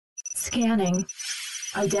Scanning.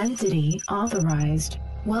 Identity authorized.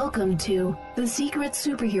 Welcome to the Secret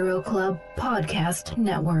Superhero Club Podcast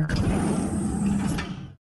Network.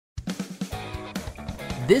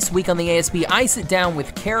 This week on the ASP, I sit down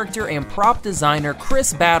with character and prop designer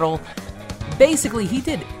Chris Battle. Basically, he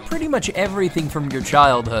did pretty much everything from your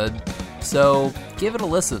childhood, so give it a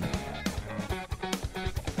listen.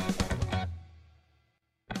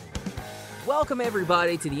 Welcome,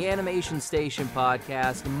 everybody, to the Animation Station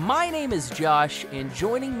podcast. My name is Josh, and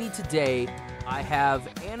joining me today, I have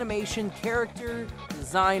animation character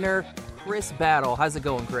designer Chris Battle. How's it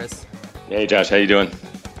going, Chris? Hey, Josh. How you doing?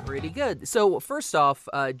 Pretty good. So, first off,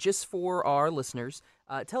 just for our listeners,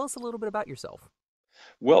 tell us a little bit about yourself.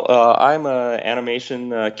 Well, I'm an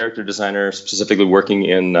animation character designer, specifically working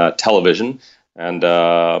in television, and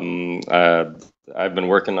I've been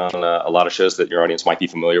working on a lot of shows that your audience might be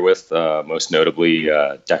familiar with, most notably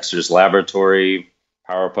Dexter's Laboratory,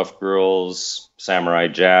 Powerpuff Girls, Samurai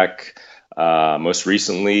Jack. Most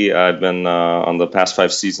recently, I've been on the past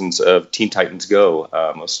 5 seasons of Teen Titans Go.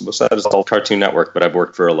 Most of that is all Cartoon Network, but I've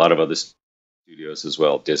worked for a lot of other studios as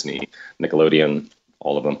well, Disney, Nickelodeon,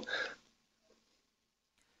 all of them.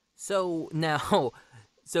 So now,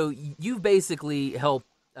 you've basically helped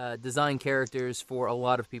design characters for a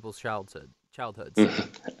lot of people's childhoods.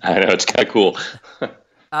 I know, it's kind of cool.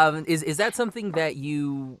 Is that something that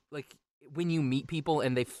you, like, when you meet people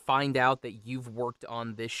and they find out that you've worked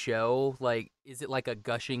on this show, like, is it like a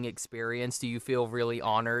gushing experience? Do you feel really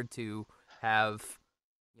honored to have,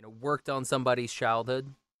 worked on somebody's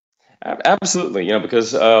childhood? Absolutely,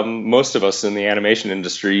 because most of us in the animation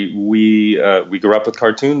industry, we grew up with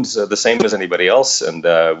cartoons the same as anybody else, and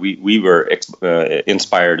we were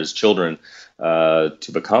inspired as children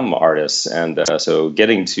to become artists, and so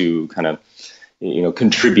getting to kind of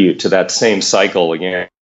contribute to that same cycle again,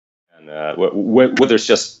 and whether it's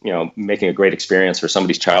just making a great experience for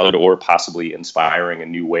somebody's childhood or possibly inspiring a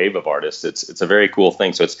new wave of artists, it's a very cool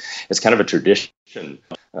thing. So it's kind of a tradition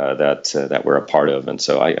that we're a part of, and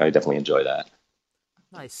so I definitely enjoy that.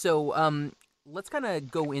 Nice. So let's kind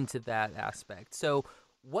of go into that aspect. So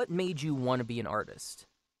what made you want to be an artist?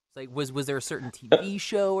 Like, was there a certain TV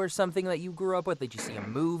show or something that you grew up with? Did you see a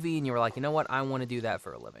movie and you were like, you know what, I want to do that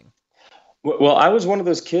for a living? Well, I was one of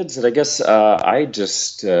those kids that I guess I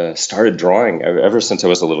just started drawing ever since I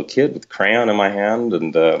was a little kid, with crayon in my hand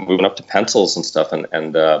and moving up to pencils and stuff.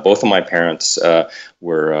 And both of my parents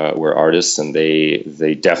were artists, and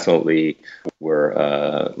they definitely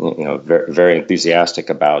were very, very enthusiastic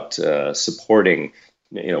about supporting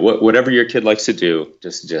whatever your kid likes to do.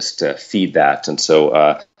 Just feed that. And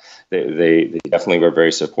so they definitely were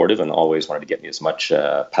very supportive and always wanted to get me as much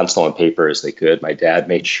pencil and paper as they could. My dad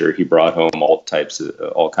made sure he brought home all kinds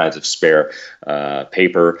of spare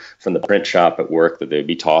paper from the print shop at work that they'd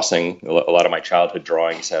be tossing. A lot of my childhood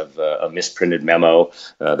drawings have a misprinted memo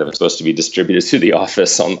that was supposed to be distributed to the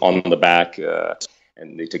office on the back.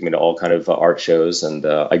 And they took me to all kind of art shows. And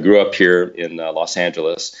I grew up here in Los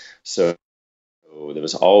Angeles, so there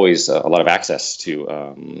was always a lot of access to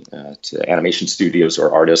animation studios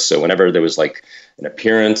or artists. So whenever there was like an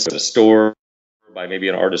appearance at a store by maybe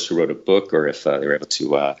an artist who wrote a book, or if they were able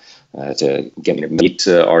to get me to meet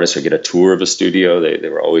artists or get a tour of a studio, they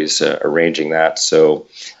were always arranging that. So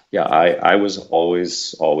yeah, I was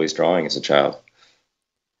always drawing as a child.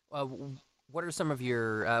 What are some of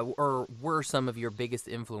your or were some of your biggest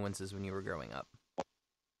influences when you were growing up?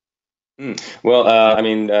 Well,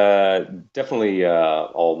 definitely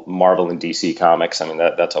all Marvel and DC comics. I mean,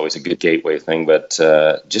 that's always a good gateway thing. But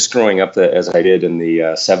just growing up as I did in the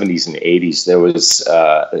 70s and 80s, there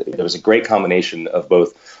was a great combination of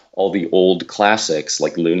both all the old classics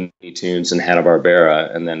like Looney Tunes and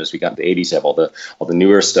Hanna-Barbera, and then as we got to the 80s, you have all the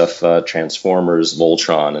newer stuff, Transformers,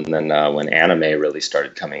 Voltron, and then when anime really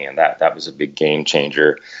started coming in, that was a big game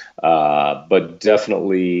changer. But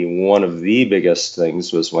definitely one of the biggest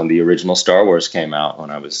things was when the original Star Wars came out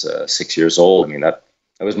when I was 6 years old. I mean, that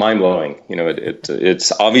was mind-blowing.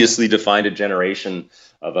 It's obviously defined a generation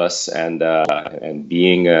of us, and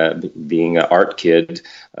being an art kid,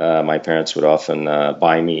 my parents would often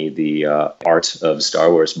buy me the art of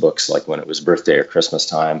Star Wars books, like when it was birthday or Christmas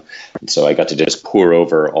time, and so I got to just pour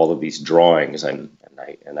over all of these drawings, and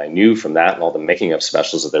I knew from that and all the making of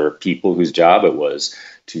specials that there were people whose job it was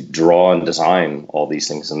to draw and design all these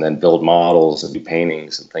things, and then build models and do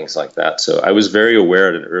paintings and things like that. So I was very aware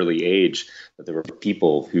at an early age that there were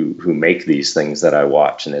people who make these things that I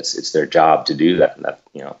watch, and it's their job to do that, and that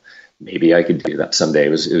maybe I could do that someday. It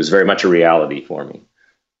was very much a reality for me.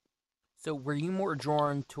 So were you more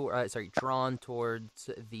drawn towards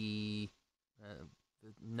the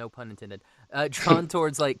no pun intended, drawn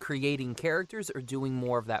towards like creating characters or doing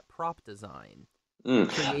more of that prop design,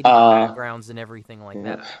 creating backgrounds and everything like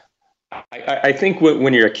that? I think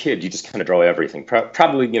when you're a kid, you just kind of draw everything.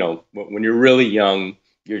 Probably, when you're really young,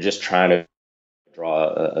 you're just trying to draw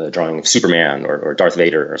a drawing of Superman or Darth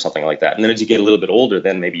Vader or something like that. And then as you get a little bit older,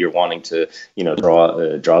 then maybe you're wanting to, draw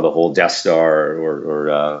the whole Death Star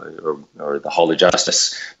or the Hall of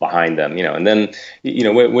Justice behind them, And then,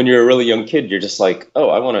 when you're a really young kid, you're just like, oh,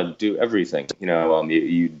 I want to do everything.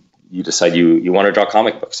 You decide you want to draw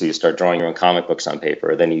comic books, so you start drawing your own comic books on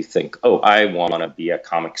paper. Then you think, oh, I want to be a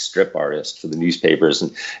comic strip artist for the newspapers,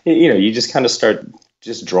 and you just kind of start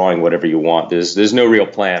just drawing whatever you want. There's no real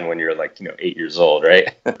plan when you're 8 years old,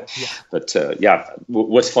 right? Yeah. But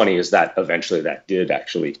what's funny is that eventually that did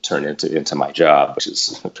actually turn into my job, which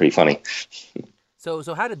is pretty funny. So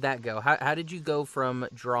how did that go? How did you go from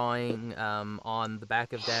drawing on the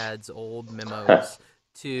back of Dad's old memos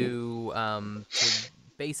to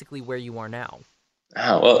basically where you are now?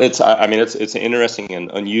 Oh, well, it's an interesting and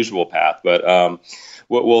unusual path, but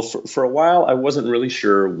for a while I wasn't really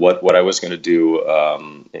sure what I was going to do,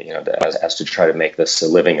 as to try to make this a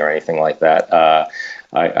living or anything like that.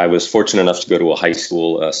 I was fortunate enough to go to a high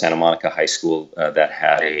school, Santa Monica High School, that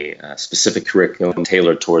had a specific curriculum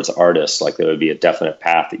tailored towards artists. Like there would be a definite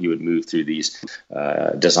path that you would move through these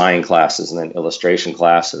design classes and then illustration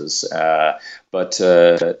classes. But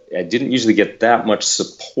I didn't usually get that much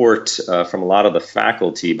support from a lot of the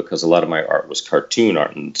faculty because a lot of my art was cartoon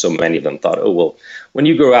art. And so many of them thought, oh, well, when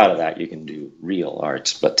you grow out of that, you can do real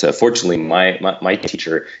art. But fortunately, my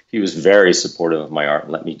teacher, he was very supportive of my art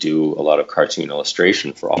and let me do a lot of cartoon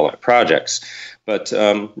illustration for all my projects. But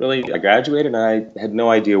really, I graduated and I had no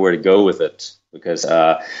idea where to go with it because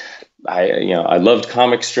I loved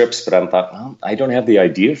comic strips, but I thought, well, I don't have the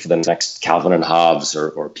idea for the next Calvin and Hobbes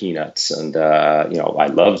or Peanuts. And, I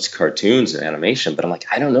loved cartoons and animation, but I'm like,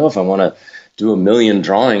 I don't know if I want to do a million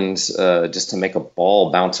drawings just to make a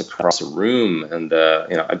ball bounce across a room. And,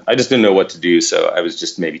 I just didn't know what to do. So I was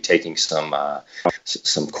just maybe taking some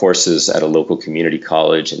courses at a local community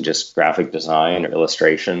college in just graphic design or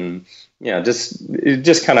illustration.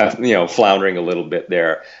 Just kind of, floundering a little bit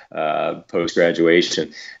there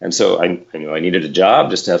post-graduation. And so I knew I needed a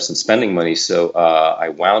job just to have some spending money. So I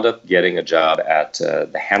wound up getting a job at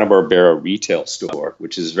the Hanna-Barbera retail store,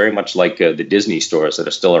 which is very much like the Disney stores that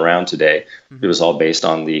are still around today. Mm-hmm. It was all based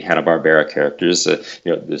on the Hanna-Barbera characters.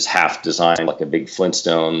 There's half designed like a big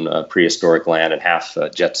Flintstone prehistoric land and half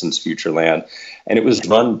Jetsons future land. And it was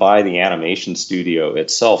run by the animation studio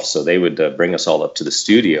itself. So they would bring us all up to the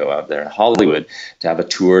studio out there in Hollywood to have a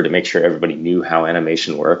tour to make sure everybody knew how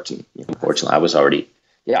animation worked. And unfortunately, I was already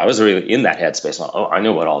in that headspace. Like, oh, I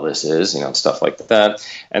know what all this is, and stuff like that.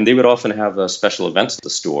 And they would often have special events at the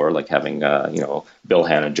store, like having, Bill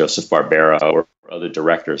Hanna, Joseph Barbera, or other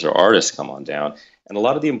directors or artists come on down. And a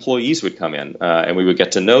lot of the employees would come in, and we would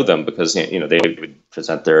get to know them because, they would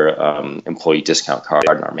present their employee discount card,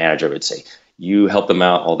 and our manager would say, you help them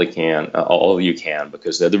out all you can,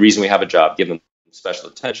 because they're the reason we have a job. Give them special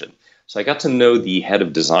attention. So I got to know the head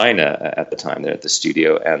of design at the time there at the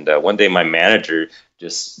studio. And one day my manager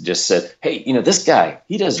just said, hey, this guy,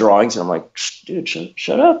 he does drawings. And I'm like, dude,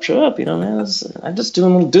 shut up, man. I'm just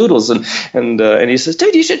doing little doodles. And he says,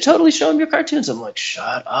 dude, you should totally show him your cartoons. I'm like,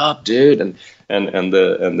 shut up, dude. And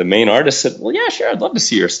the main artist said, well, yeah, sure, I'd love to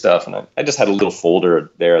see your stuff. And I just had a little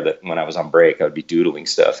folder there that when I was on break, I would be doodling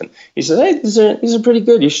stuff. And he said, hey, these are pretty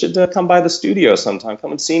good. You should come by the studio sometime.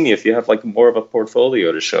 Come and see me if you have like more of a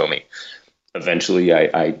portfolio to show me. Eventually,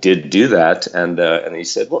 I did do that, and he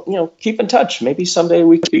said, well, keep in touch. Maybe someday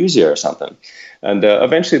we could use you or something. And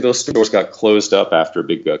eventually, those stores got closed up after a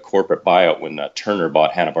big corporate buyout when Turner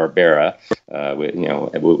bought Hanna-Barbera,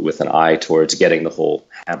 with an eye towards getting the whole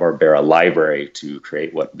Hanna-Barbera library to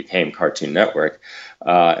create what became Cartoon Network.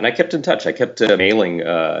 And I kept in touch. I kept mailing,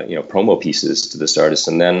 promo pieces to this artist.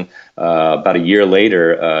 And then about a year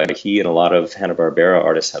later, he and a lot of Hanna-Barbera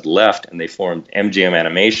artists had left, and they formed MGM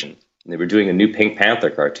Animation. And they were doing a new Pink Panther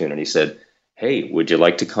cartoon, and he said, hey, would you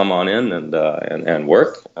like to come on in and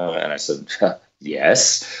work? And I said,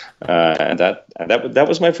 yes. And that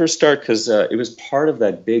was my first start, because it was part of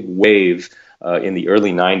that big wave in the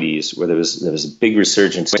early 90s where there was a big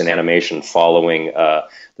resurgence in animation following the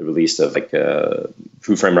release of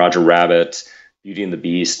Who Framed Roger Rabbit, Beauty and the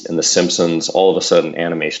Beast, and The Simpsons. All of a sudden,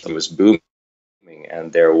 animation was booming,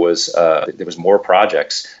 and there was more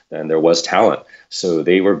projects than there was talent. So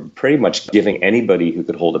they were pretty much giving anybody who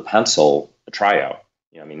could hold a pencil a tryout.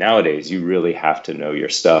 Nowadays you really have to know your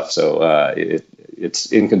stuff. So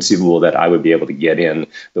it's inconceivable that I would be able to get in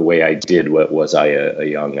the way I did. What was I a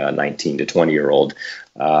young 19 to 20-year-old?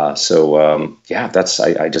 I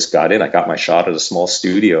just got in. I got my shot at a small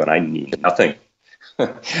studio, and I knew nothing.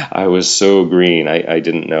 I was so green. I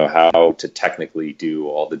didn't know how to technically do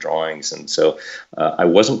all the drawings. And so I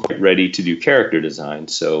wasn't quite ready to do character design.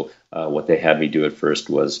 So what they had me do at first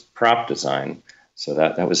was prop design. So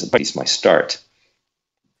that was at least my start.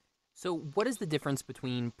 So what is the difference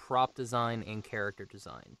between prop design and character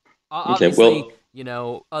design? Okay, Obviously,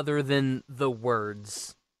 well, other than the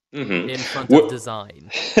words mm-hmm. in front of design.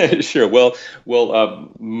 Sure.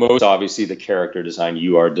 Most obviously the character design,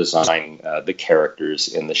 you are designing the characters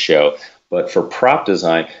in the show. But for prop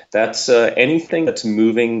design, that's anything that's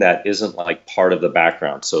moving that isn't like part of the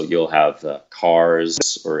background. So you'll have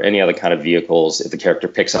cars or any other kind of vehicles. If the character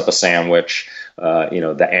picks up a sandwich,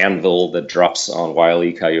 the anvil that drops on Wile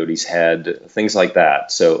E. Coyote's head, things like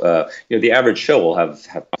that. So, the average show will have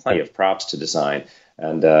plenty of props to design.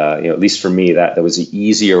 And, at least for me, that was an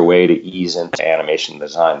easier way to ease into animation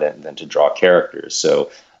design than to draw characters. So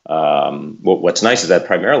what's nice is that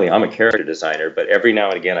primarily I'm a character designer, but every now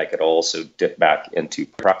and again I could also dip back into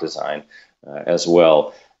prop design as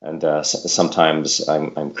well. And sometimes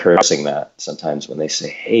I'm cursing that sometimes when they say,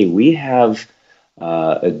 hey, we have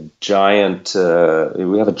a giant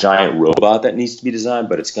robot that needs to be designed,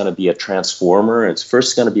 but it's going to be a transformer. It's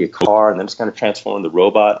first going to be a car, and then it's going to transform the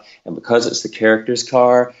robot. And because it's the character's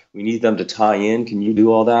car, we need them to tie in. Can you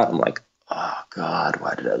do all that? I'm like, oh God,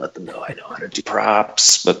 why did I let them know I know how to do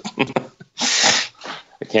props? But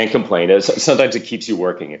I can't complain. Sometimes it keeps you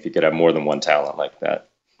working if you could have more than one talent like that.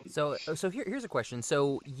 So here's a question.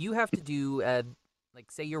 So you have to do,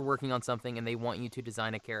 say you're working on something and they want you to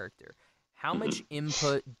design a character. How much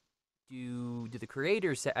input do the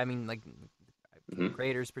creators? I mean,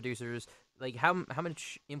 creators, producers, how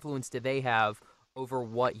much influence do they have over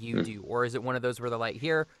what you do? Or is it one of those where they're like,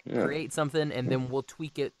 here, create something, and then we'll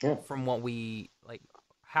tweak it from what we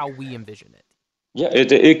how we envision it? Yeah,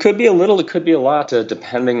 it could be a little, it could be a lot,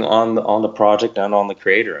 depending on the project and on the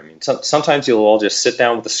creator. I mean, sometimes you'll all just sit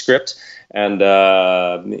down with the script and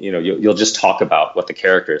you'll just talk about what the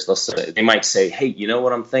character is. They might say, hey, you know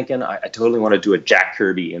what I'm thinking? I totally want to do a Jack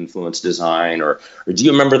Kirby influence design, or do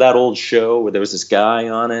you remember that old show where there was this guy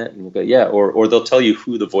on it? And you go, yeah, or they'll tell you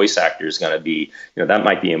who the voice actor is going to be. That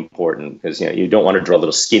might be important because you don't want to draw a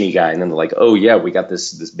little skinny guy and then they're like, oh yeah, we got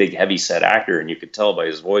this big heavy set actor, and you could tell by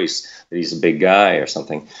his voice that he's a big guy or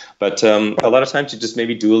something. But a lot of times you just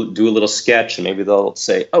maybe do a little sketch, and maybe they'll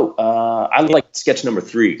say, oh, I like sketch number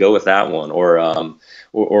 3, go with that one.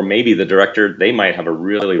 Or maybe the director, they might have a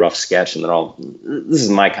really rough sketch, and then this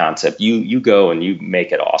is my concept. You go and you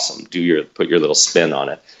make it awesome. Put your little spin on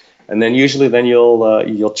it. And then usually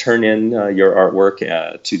you'll turn in your artwork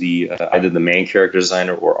to the either the main character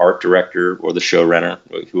designer or art director or the showrunner,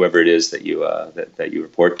 whoever it is that you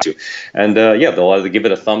report to. And they'll either give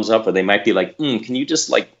it a thumbs up, or they might be like, can you just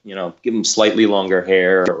give them slightly longer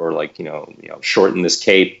hair, or shorten this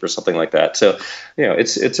cape or something like that. So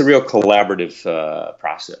it's a real collaborative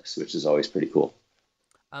process, which is always pretty cool.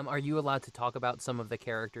 Are you allowed to talk about some of the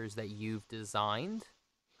characters that you've designed?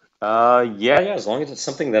 As long as it's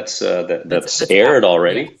something that's aired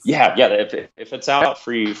already. Yes. Yeah. If it's out,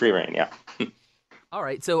 free reign. Yeah. All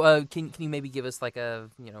right. So, can you maybe give us a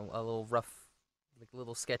little rough, a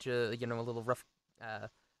little sketch, a little rough.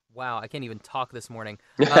 Wow, I can't even talk this morning.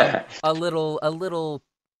 A little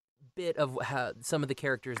bit of some of the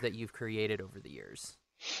characters that you've created over the years.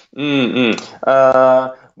 There's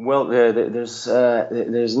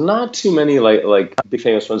not too many like big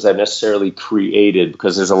famous ones I've necessarily created,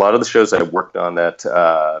 because there's a lot of the shows that I've worked on that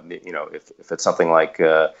if it's something like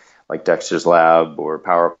Dexter's Lab or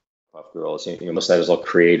Powerpuff Girls, most of that is all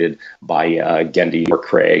created by Genndy or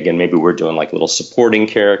Craig, and maybe we're doing like little supporting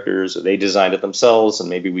characters, or they designed it themselves,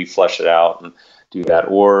 and maybe we flesh it out and do that,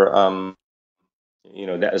 or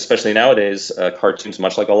especially nowadays, cartoons,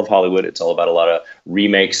 much like all of Hollywood, it's all about a lot of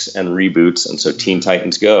remakes and reboots. And so Teen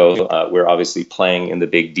Titans Go, we're obviously playing in the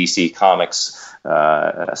big DC Comics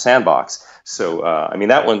sandbox. So,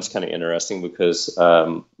 that one's kind of interesting because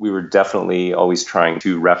we were definitely always trying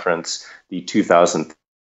to reference the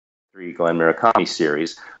 2003 Glenn Murakami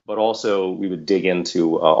series, but also we would dig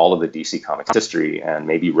into all of the DC Comics history and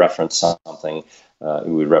maybe reference something.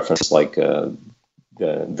 We would reference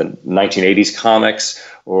the 1980s comics,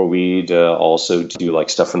 or we'd also do like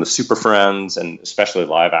stuff from the Super Friends, and especially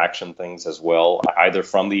live action things as well, either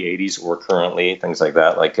from the 80s or currently, things like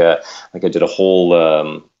that. Like I did a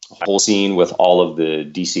whole scene with all of the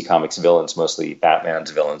DC Comics villains, mostly Batman's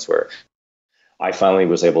villains, where I finally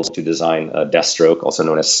was able to design Deathstroke, also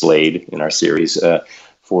known as Slade in our series,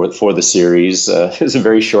 for the series. It was a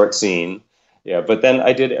very short scene. Yeah, but then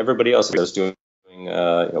I did everybody else. I was doing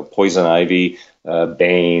Poison Ivy,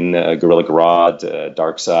 Bane, Gorilla Grodd,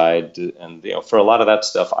 Darkseid, and for a lot of that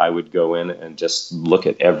stuff, I would go in and just look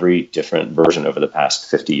at every different version over the past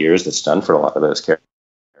 50 years that's done for a lot of those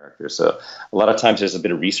characters. So a lot of times there's a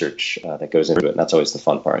bit of research that goes into it, and that's always the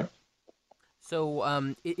fun part.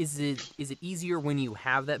 So, is it easier when you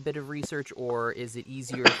have that bit of research, or is it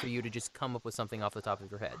easier for you to just come up with something off the top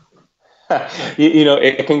of your head?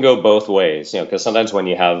 It can go both ways, because sometimes when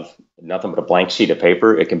you have nothing but a blank sheet of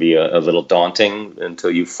paper, it can be a little daunting until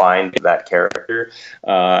you find that character.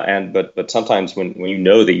 But sometimes when you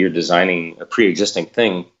know that you're designing a pre-existing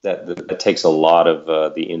thing, that takes a lot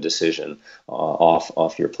of the indecision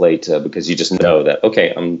off your plate, because you just know that,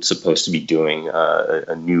 okay, I'm supposed to be doing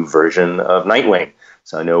a new version of Nightwing.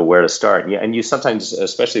 So I know where to start. Yeah, and you sometimes,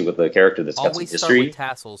 especially with a character that's got some always history. Start with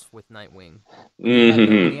tassels with Nightwing.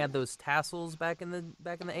 When he had those tassels back in the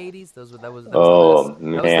 80s, that was oh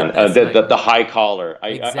the best. Man, the high collar.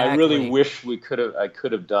 Exactly. I really wish I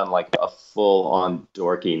could have done like a full on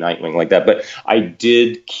dorky Nightwing like that. But I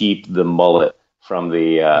did keep the mullet from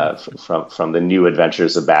the from the New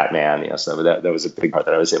Adventures of Batman. So that was a big part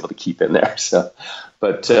that I was able to keep in there. So,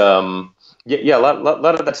 but. Yeah, a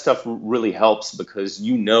lot of that stuff really helps because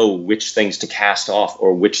you know which things to cast off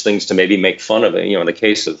or which things to maybe make fun of. In the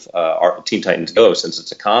case of our Teen Titans Go, since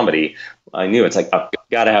it's a comedy, I knew it's like I've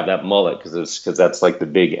got to have that mullet because that's like the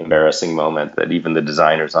big embarrassing moment that even the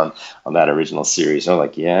designers on that original series are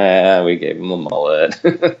like, yeah, we gave him a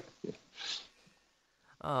mullet.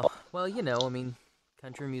 Oh well,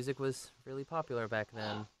 country music was really popular back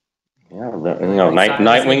then. Yeah,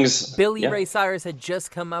 Nightwing's Billy Ray Cyrus had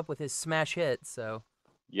just come up with his smash hit, so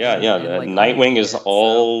Nightwing is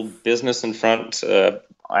all business in front,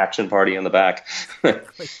 action party in the back.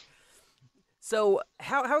 So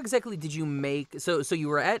how exactly did you make? So you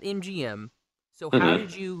were at MGM. So how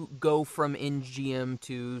did you go from MGM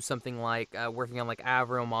to something like working on like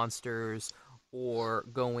Avro Monsters or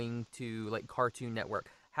going to like Cartoon Network?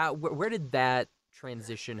 Where did that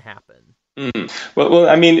transition happen? Well,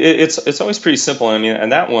 I mean, it's always pretty simple. I mean,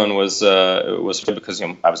 and that one was because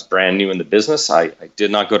I was brand new in the business. I did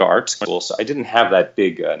not go to art school, so I didn't have that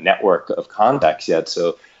big network of contacts yet.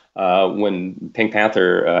 So when Pink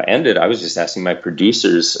Panther ended, I was just asking my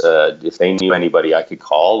producers if they knew anybody I could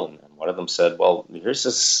call, and one of them said, "Well,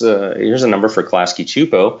 here's a number for Klasky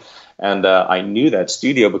Csupo." And I knew that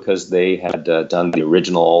studio because they had done the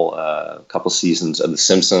original couple seasons of The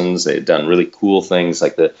Simpsons. They had done really cool things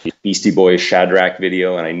like the Beastie Boys Shadrach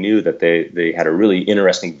video, and I knew that they had a really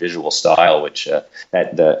interesting visual style, which I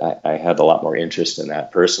had a lot more interest in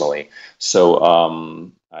that personally. So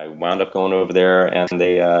I wound up going over there, and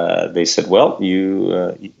they said, "Well,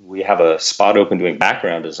 we have a spot open doing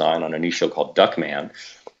background design on a new show called Duckman."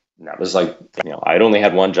 And that was like, I'd only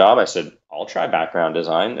had one job. I said, I'll try background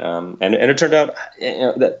design. And it turned out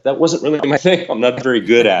that wasn't really my thing. I'm not very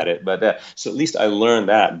good at it. But so at least I learned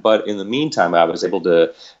that. But in the meantime, I was able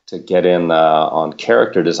to get in on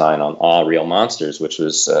character design on Real Monsters, which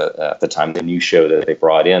was at the time the new show that they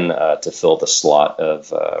brought in to fill the slot of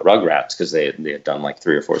Rugrats, because they had done like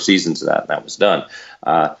 3 or 4 seasons of that, and that was done.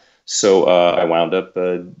 So I wound up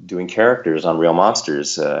doing characters on Real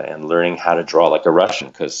Monsters and learning how to draw like a Russian,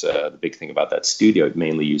 because the big thing about that studio, it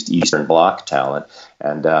mainly used Eastern Bloc talent,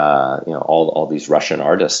 and all these Russian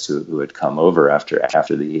artists who had come over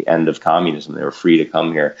after the end of communism. They were free to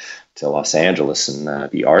come here to Los Angeles and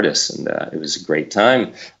be artists, and it was a great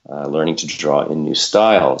time learning to draw in new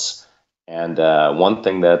styles. And one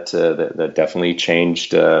thing that definitely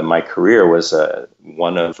changed my career was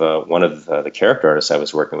one of the character artists I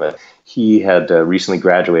was working with. He had recently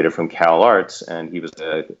graduated from Cal Arts, and he was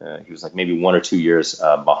like maybe 1 or 2 years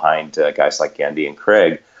behind guys like Gandhi and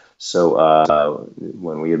Craig. So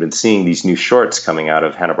when we had been seeing these new shorts coming out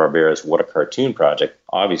of Hanna-Barbera's What a Cartoon Project,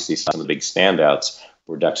 obviously some of the big standouts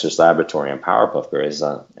were Dexter's Laboratory and Powerpuff Girls,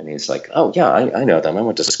 and he's like, "Oh yeah, I know them. I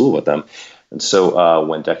went to school with them." And so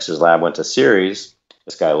when Dexter's Lab went to series,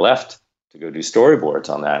 this guy left to go do storyboards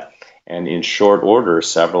on that. And in short order,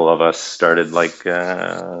 several of us started like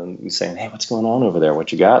saying, "Hey, what's going on over there?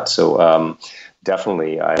 What you got?" So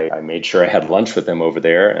definitely, I made sure I had lunch with them over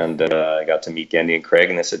there, and I got to meet Gandhi and Craig,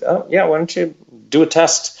 and they said, "Oh yeah, why don't you do a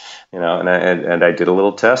test?" And I did a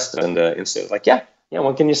little test, and instantly was like, "Yeah,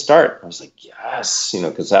 when can you start?" I was like, yes,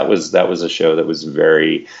 because that was a show that was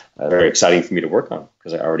very, very exciting for me to work on,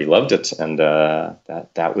 because I already loved it. And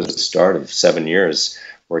that was the start of 7 years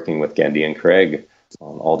working with Gandhi and Craig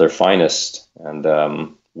on all their finest, and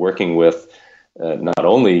working with not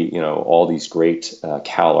only all these great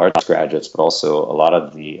Cal Arts graduates, but also a lot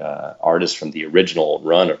of the artists from the original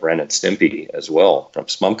run of Ren and Stimpy as well from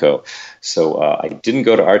Smumco. So I didn't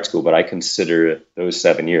go to art school, but I consider those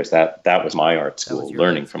 7 years that was my art school,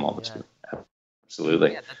 learning from all this. Yeah.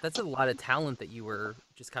 Absolutely. Yeah, that's a lot of talent that you were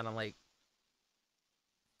just kind of like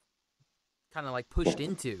pushed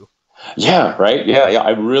into. Yeah, right. Yeah, yeah.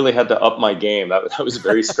 I really had to up my game. That was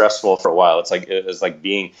very stressful for a while. It's like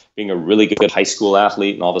being a really good high school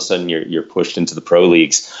athlete, and all of a sudden you're pushed into the pro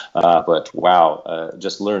leagues. But wow,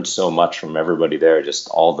 just learned so much from everybody there. Just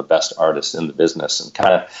all the best artists in the business, and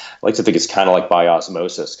kind of like to think it's kind of like by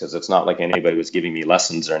osmosis, because it's not like anybody was giving me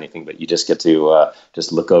lessons or anything, but you just get to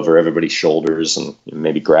just look over everybody's shoulders and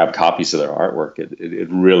maybe grab copies of their artwork. It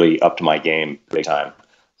really upped my game big time.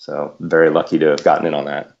 So very lucky to have gotten in on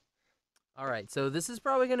that. All right, so this is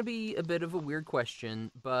probably going to be a bit of a weird question,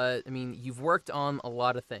 but, I mean, you've worked on a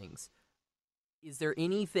lot of things. Is there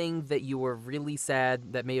anything that you were really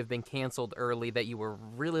sad that may have been canceled early that you were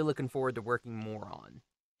really looking forward to working more on?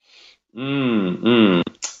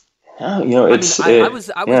 I was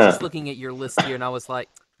just looking at your list here, and I was like,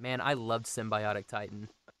 man, I loved Symbiotic Titan.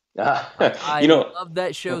 I loved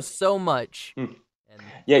that show so much.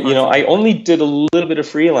 Yeah, I only did a little bit of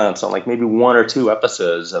freelance on like maybe one or two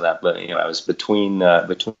episodes of that, but I was between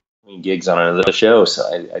gigs on another show,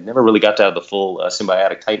 so I never really got to have the full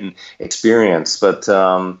Symbiotic Titan experience. But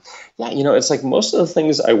yeah, it's like most of the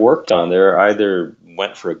things I worked on there either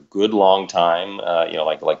went for a good long time,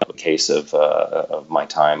 like the case of my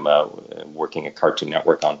time working at Cartoon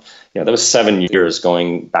Network on, that was 7 years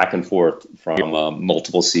going back and forth from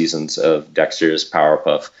multiple seasons of Dexter's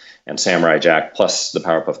Powerpuff and Samurai Jack, plus the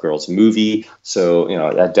Powerpuff Girls movie. So,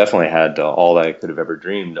 that definitely had all that I could have ever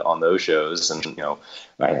dreamed on those shows. And,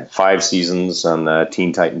 I had 5 seasons on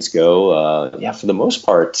Teen Titans Go. Yeah, for the most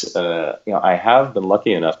part, I have been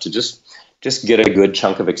lucky enough to just get a good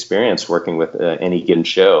chunk of experience working with any given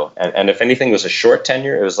show. And if anything was a short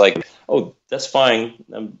tenure, it was like, oh, that's fine.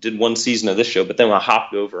 I did 1 season of this show, but then I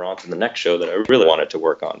hopped over onto the next show that I really wanted to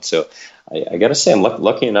work on. So I got to say, I'm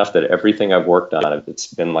lucky enough that everything I've worked on, it's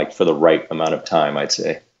been like for the right amount of time, I'd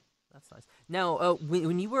say. That's nice. Now,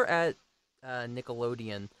 when you were at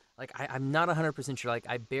Nickelodeon, like I'm not 100% sure. Like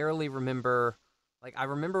I barely remember. Like I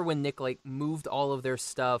remember when Nick moved all of their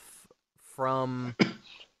stuff from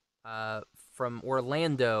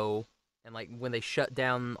Orlando, and like when they shut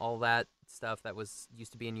down all that stuff that was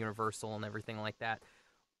used to be in Universal and everything like that.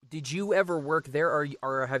 Did you ever work there,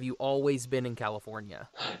 or have you always been in California?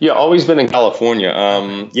 Yeah, always been in California.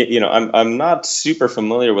 I'm not super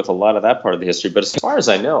familiar with a lot of that part of the history, but as far as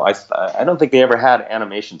I know, I don't think they ever had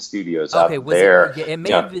animation studios out there. It may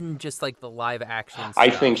have been just like the live action stuff. I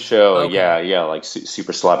think so. Okay. Yeah, like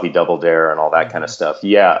Super Sloppy Double Dare and all that kind of stuff.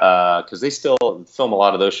 Yeah, because they still film a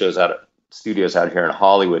lot of those shows out at studios out here in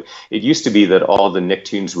Hollywood. It used to be that all the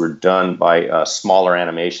Nicktoons were done by smaller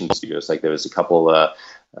animation studios. Like there was a couple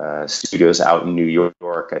studios out in New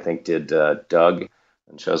York, I think, did Doug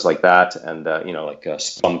and shows like that. And,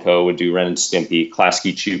 Spumco would do Ren and Stimpy.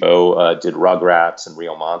 Klasky Csupo did Rugrats and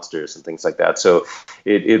Real Monsters and things like that. So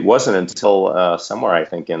it wasn't until somewhere, I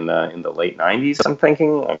think, in the late 90s, I'm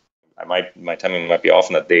thinking. My timing might be off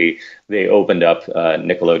in that they opened up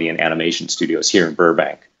Nickelodeon Animation Studios here in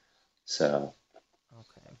Burbank. So.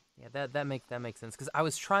 Okay. Yeah, that makes sense. Because I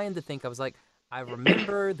was trying to think, I was like, I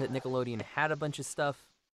remember that Nickelodeon had a bunch of stuff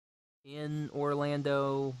in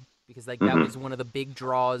Orlando, because that was one of the big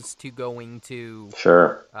draws to going to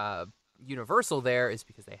Universal there, is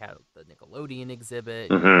because they had the Nickelodeon exhibit.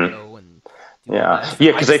 Because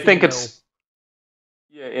I think it's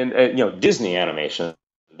in Disney Animation.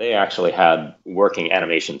 They actually had working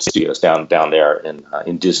animation studios down there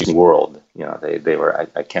in Disney World. They were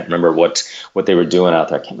I can't remember what they were doing out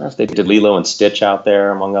there. I can't remember if they did Lilo and Stitch out there,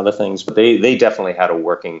 among other things. But they definitely had a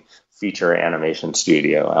working feature animation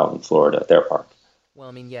studio out in Florida at their park. Well,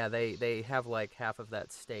 I mean, yeah, they have like half of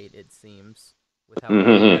that state, it seems, with how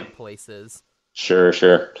big that place is. Sure.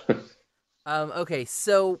 Okay,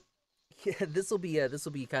 so this will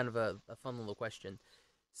be kind of a fun little question.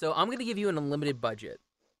 So I'm gonna give you an unlimited budget.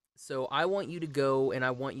 So I want you to go, and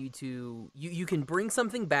I want you to you can bring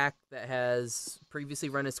something back that has previously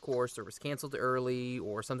run its course or was canceled early,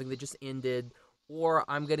 or something that just ended, or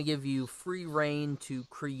I'm going to give you free reign to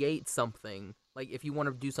create something. Like if you want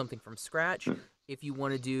to do something from scratch, if you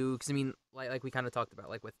want to do, because I mean, like we kind of talked about,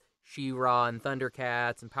 like with She-Ra and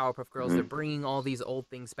Thundercats and Powerpuff Girls, they're bringing all these old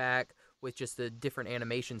things back with just a different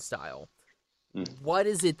animation style. What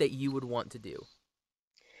is it that you would want to do?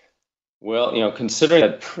 Well, considering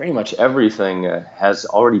that pretty much everything has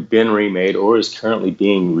already been remade or is currently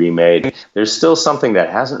being remade, there's still something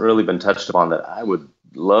that hasn't really been touched upon that I would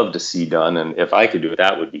love to see done. And if I could do it,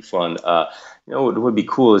 that would be fun. What would be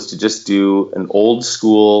cool is to just do an old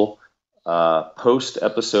school post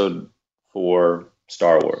episode for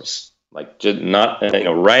Star Wars. Like just not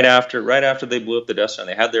right after they blew up the Death Star,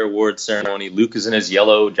 they had their awards ceremony. Luke is in his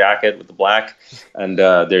yellow jacket with the black, and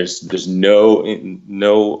there's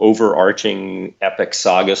no overarching epic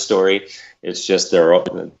saga story. It's just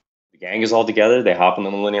the gang is all together. They hop on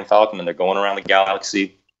the Millennium Falcon and they're going around the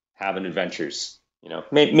galaxy having adventures.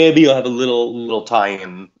 Maybe you'll have a little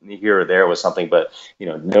tie-in here or there with something, but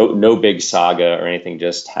no big saga or anything.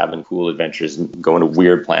 Just having cool adventures and going to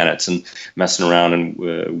weird planets and messing around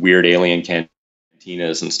in weird alien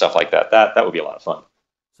cantinas and stuff like that. That would be a lot of fun.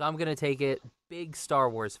 So I'm gonna take it. Big Star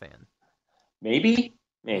Wars fan. Maybe.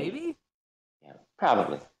 Maybe. Yeah,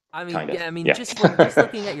 probably. I mean, Kinda. yeah. I mean, Yeah. just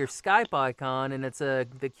looking at your Skype icon, and it's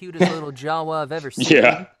the cutest little Jawa I've ever seen.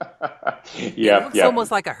 Yeah. It looks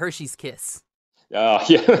almost like a Hershey's Kiss. Oh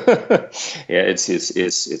yeah, yeah.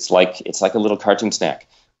 It's like a little cartoon snack.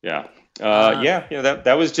 Yeah, yeah.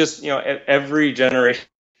 That was just every generation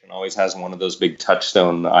always has one of those big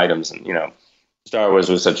touchstone items, and Star Wars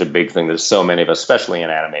was such a big thing. There's so many of us, especially in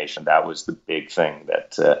animation. That was the big thing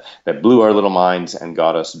that blew our little minds and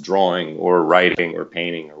got us drawing or writing or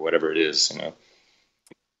painting or whatever it is.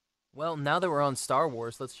 Well, now that we're on Star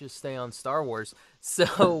Wars, let's just stay on Star Wars.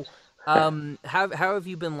 So, how have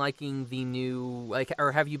you been liking the new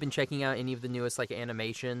or have you been checking out any of the newest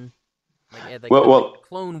animation, Well,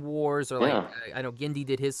 Clone Wars or yeah. I know Genndy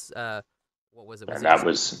did his what was it? And that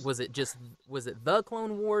was Was it the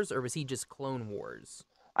Clone Wars or was he just Clone Wars?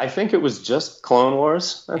 I think it was just Clone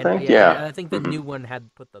Wars. I think, And yeah. I think the new one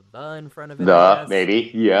had put the in front of it. I The guess.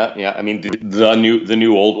 maybe, yeah, yeah. I mean, the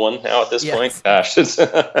new old one now at this Yes. point. Gosh,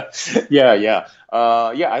 yeah, yeah,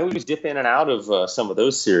 yeah. I always dip in and out of some of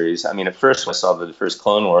those series. I mean, at first when I saw the first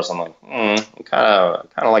Clone Wars, I'm like, kind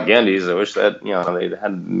of like Gendy's. I wish that they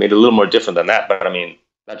had made it a little more different than that. But I mean,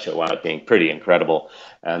 that show wound up being pretty incredible,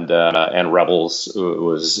 and Rebels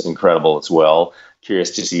was incredible as well.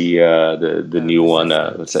 Curious to see the new one.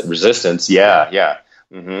 What's that? Resistance. Yeah, yeah.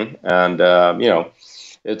 And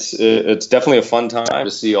it's definitely a fun time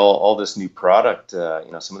to see all this new product.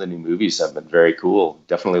 Some of the new movies have been very cool.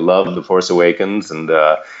 Definitely loved The Force Awakens and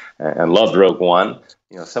loved Rogue One.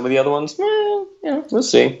 Some of the other ones, we'll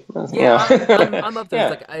see. Yeah, I'm up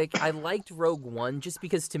there. Yeah. I liked Rogue One just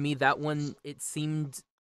because to me that one it seemed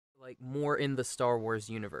like more in the Star Wars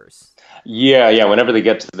universe. Yeah, yeah. Whenever they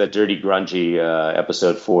get to that dirty, grungy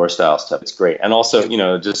episode 4 style stuff, it's great. And also,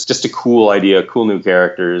 just a cool idea, cool new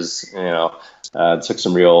characters. Took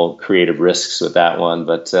some real creative risks with that one,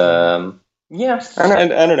 but yeah, I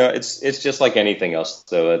don't know. It's just like anything else.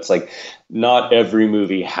 So it's like not every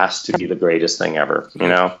movie has to be the greatest thing ever.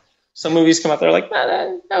 Some movies come out there like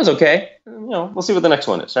that was okay. We'll see what the next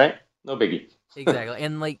one is. Right? No biggie. Exactly.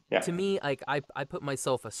 And Yeah. to me, I put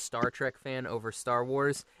myself a Star Trek fan over Star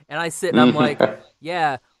Wars, and I sit and I'm like,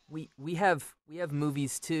 yeah, we have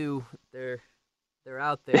movies too. They're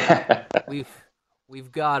out there.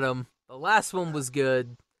 We've got them. The last one was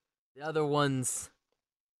good. The other ones,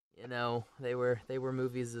 they were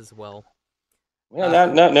movies as well.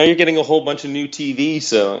 Well, now you're getting a whole bunch of new TV,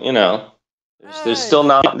 so there's still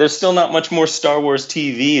not much more Star Wars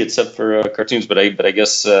TV except for cartoons. But I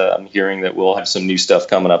guess I'm hearing that we'll have some new stuff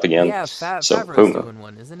coming up again. Yeah, So, Favreau's doing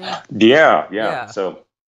one, isn't he? Yeah. So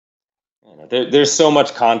there's so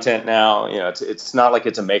much content now. It's not like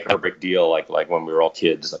it's a make or break deal like when we were all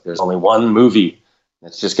kids. Like there's only one movie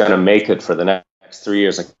that's just going to make it for the next 3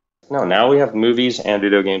 years. Like no, now we have movies and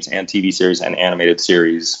video games and TV series and animated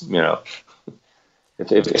series.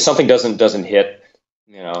 If something doesn't hit,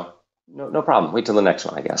 no problem. Wait till the next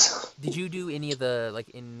one, I guess. Did you do any of the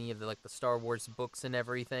the Star Wars books and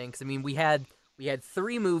everything? Because I mean, we had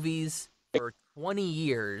 3 movies for 20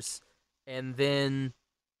 years, and then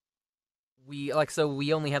we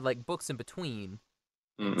only had books in between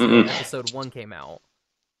until episode 1 came out.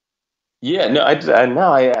 Yeah, no, I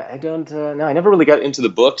don't. No, I never really got into the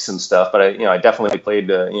books and stuff, but I definitely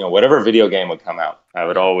played. Whatever video game would come out, I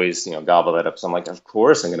would always, gobble that up. So I'm like, of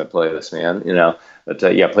course I'm going to play this, man.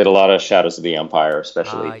 But yeah, played a lot of Shadows of the Empire,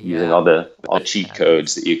 especially using all the cheat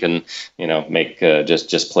codes that you can, make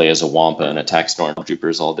just play as a Wampa and attack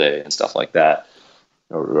stormtroopers all day and stuff like that.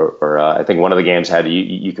 Or I think one of the games had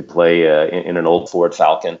you could play in an old Ford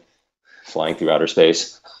Falcon, flying through outer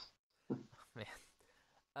space.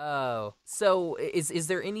 Oh, so is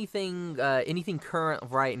there anything current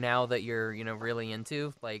right now that you're really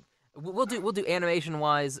into? Like We'll do animation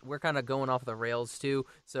wise. We're kind of going off the rails too.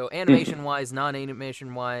 So animation wise,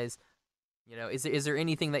 non-animation wise, is there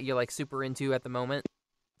anything that you're like super into at the moment?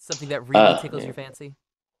 Something that really tickles your fancy?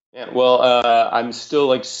 Yeah, well, I'm still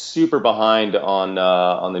like super behind on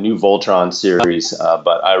the new Voltron series,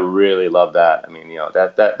 but I really love that. I mean,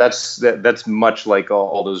 that's much like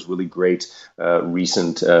all those really great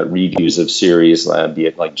recent redos of series, be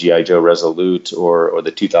it like GI Joe Resolute or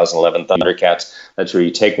the 2011 Thundercats. That's where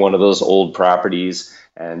you take one of those old properties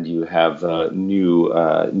and you have new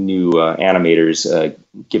animators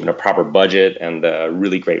given a proper budget and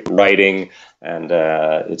really great writing, and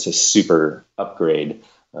it's a super upgrade.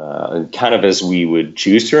 Kind of as we would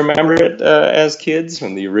choose to remember it as kids,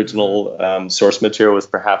 when the original source material was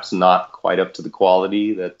perhaps not quite up to the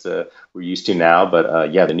quality that we're used to now.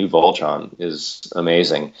 But yeah, the new Voltron is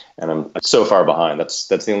amazing, and I'm so far behind. That's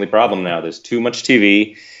the only problem now. There's too much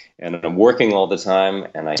TV, and I'm working all the time,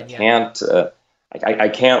 and I can't I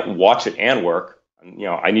can't watch it and work.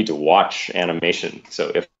 I need to watch animation.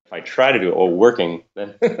 So if I try to do it while working,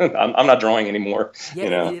 then I'm not drawing anymore.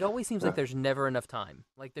 Yeah, it always seems like there's never enough time.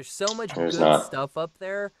 Like there's so much good stuff up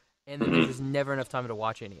there, and then there's just never enough time to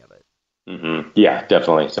watch any of it. Mm-hmm. Yeah,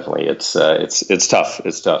 definitely. It's tough.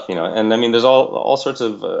 It's tough. And I mean, there's all sorts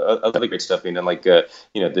of other great stuff being done, like the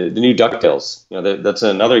new DuckTales. That's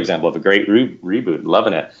another example of a great reboot.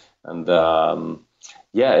 Loving it. And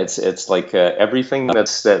yeah, it's like everything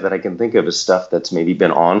that I can think of is stuff that's maybe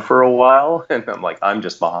been on for a while, and I'm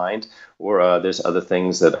just behind. Or there's other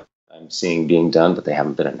things that I'm seeing being done, but they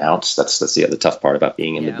haven't been announced. That's the other tough part about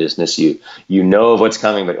being in the business. You know of what's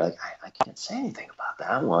coming, but like I can't say anything about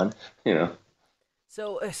that one.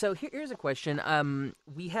 So here's a question.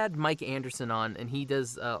 We had Mike Anderson on, and he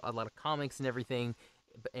does a lot of comics and everything,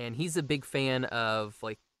 and he's a big fan of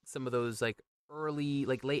like some of those like early,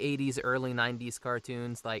 like late 80s, early 90s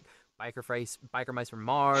cartoons, like Biker Mice from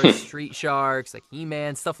Mars, Street Sharks, like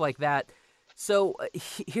He-Man, stuff like that. So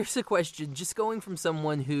here's a question, just going from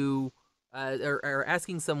someone who, or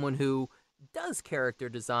asking someone who does character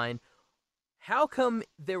design, how come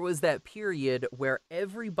there was that period where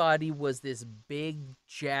everybody was this big,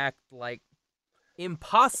 jacked, like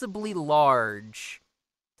impossibly large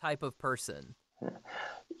type of person?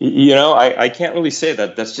 I can't really say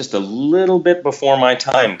that. That's just a little bit before my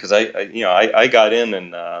time, because I got in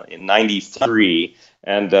 '93,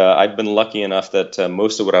 and I've been lucky enough that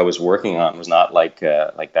most of what I was working on was not like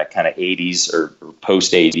that kind of '80s or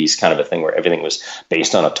post '80s kind of a thing where everything was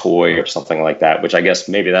based on a toy or something like that. Which I guess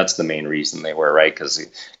maybe that's the main reason they were, right? Because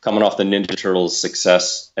coming off the Ninja Turtles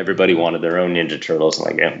success, everybody wanted their own Ninja Turtles,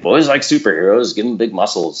 and boys like superheroes, give them big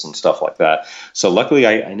muscles and stuff like that. So luckily,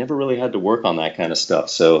 I never really had to work on that kind of stuff.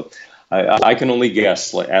 So I can only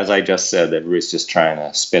guess, like, as I just said, that everybody's just trying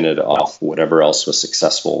to spin it off whatever else was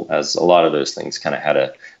successful, as a lot of those things kind of had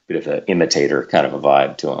a bit of an imitator kind of a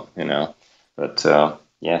vibe to them, But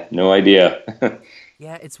yeah, no idea.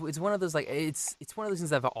 Yeah, it's one of those like it's one of those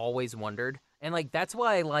things I've always wondered, and like that's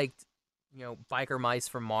why I liked Biker Mice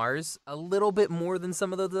from Mars a little bit more than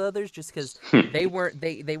some of those others, just because they weren't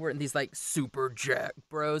these like super jacked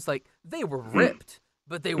bros. Like they were ripped,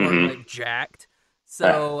 but they weren't like jacked.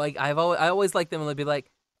 So like I always liked them, and they'd be like,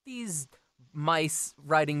 these mice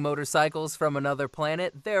riding motorcycles from another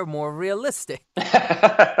planet, they're more realistic.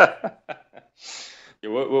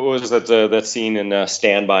 What was that scene in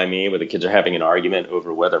Stand By Me where the kids are having an argument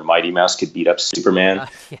over whether Mighty Mouse could beat up Superman?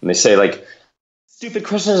 And they say, like, stupid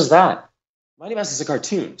question is that? Mighty Mouse is a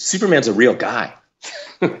cartoon. Superman's a real guy.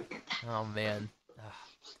 Oh, man.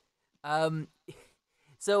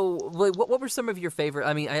 So, what were some of your favorite?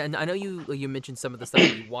 I mean, I know you mentioned some of the stuff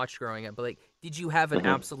that you watched growing up, but like, did you have an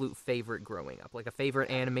absolute favorite growing up, like a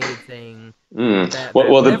favorite animated thing?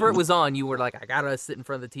 Whenever it was on, you were like, I gotta sit in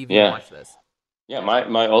front of the TV and watch this. Yeah,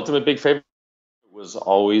 my ultimate big favorite was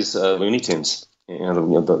always Looney Tunes.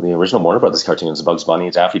 The original Warner Brothers cartoons, Bugs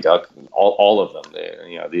Bunny, Daffy Duck, all of them.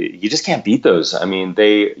 You just can't beat those. I mean,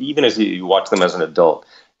 they, even as you watch them as an adult,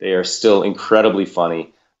 they are still incredibly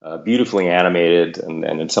funny. Beautifully animated, and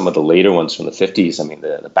in some of the later ones from the 50s, I mean,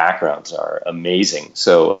 the backgrounds are amazing.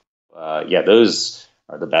 So, yeah, those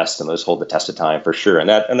are the best, and those hold the test of time for sure. And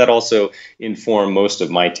that also informed most of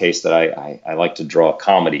my taste that I like to draw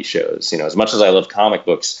comedy shows. As much as I love comic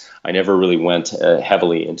books, I never really went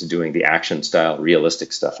heavily into doing the action style,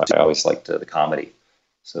 realistic stuff. I always liked the comedy.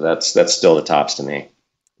 So that's still the tops to me.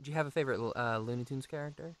 Do you have a favorite Looney Tunes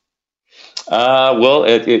character? Well,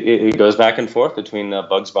 it goes back and forth between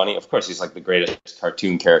Bugs Bunny. Of course, he's like the greatest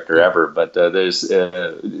cartoon character ever. But there's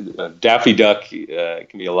Daffy Duck.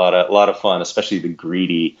 Can be a lot of fun, especially the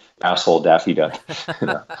greedy asshole Daffy Duck.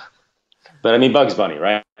 But I mean, Bugs Bunny,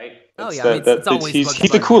 right? Oh That's yeah, I mean it's always he's Bugs the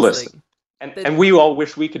Bunny. coolest. Like, And we all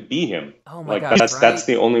wish we could be him. oh my Like gosh, that's right?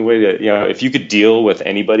 the only way that, if you could deal with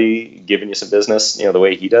anybody giving you some business, the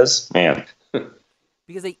way he does, man.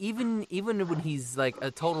 Because like, even when he's like a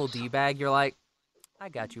total d bag, you're like, I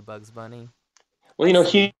got you, Bugs Bunny. Well, I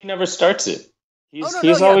he see. never starts it. Oh no, no,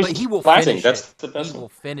 He's yeah, always but he will flashing. finish That's it. the He best one. will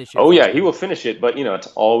finish it Oh for yeah, he you. will finish it, but it's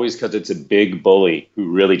always because it's a big bully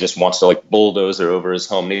who really just wants to like bulldozer over his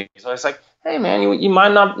home. And he's always like, "Hey man, you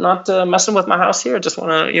mind not messing with my house here? Just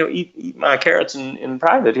want to eat my carrots in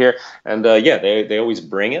private here." And yeah, they always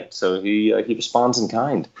bring it, so he responds in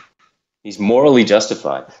kind. He's morally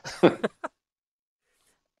justified.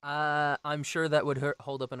 I'm sure that would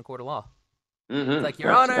hold up in a court of law. It's Mm-hmm. like,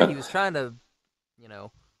 Your Honor, he was trying to, you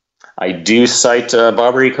know. I do cite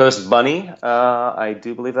Barbary Coast Bunny. I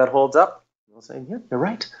do believe that holds up. I'll say, yeah, you're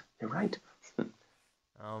right. You're right.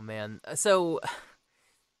 Oh man, so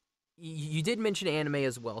you did mention anime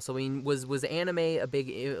as well. So I mean, was anime a big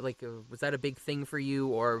was that a big thing for you,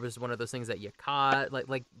 or was it one of those things that you caught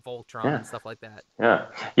like Voltron Yeah. and stuff like that? Yeah.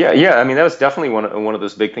 I mean, that was definitely one of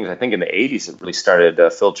those big things. I think in the '80s it really started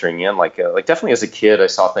filtering in. Like definitely as a kid, I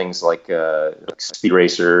saw things like Speed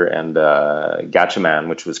Racer and Gatchaman,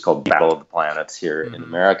 which was called Battle of the Planets here in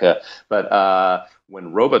America. But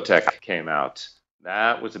when Robotech came out,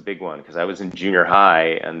 that was a big one because I was in junior high,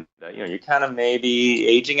 and you're kind of maybe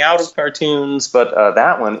aging out of cartoons, but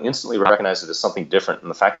that one instantly recognized it as something different,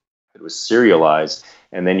 and the fact that it was serialized,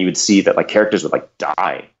 and then you would see that like characters would like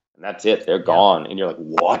die, and that's it, they're gone, and you're like,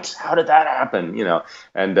 what? How did that happen?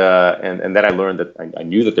 And then I learned that I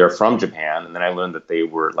knew that they're from Japan, and then I learned that they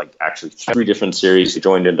were like actually 3 different series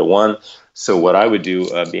joined into one. So what I would do,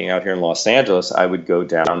 being out here in Los Angeles, I would go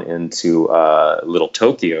down into Little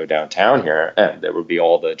Tokyo downtown here, and there would be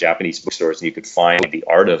all the Japanese bookstores, and you could find the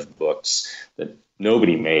art of books that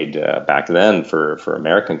nobody made back then for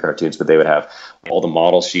American cartoons, but they would have all the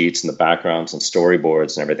model sheets and the backgrounds and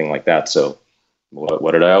storyboards and everything like that. So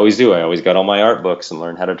what did I always do? I always got all my art books and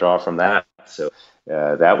learned how to draw from that. So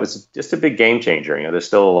that was just a big game changer. There's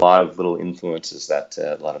still a lot of little influences that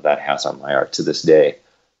a lot of that has on my art to this day.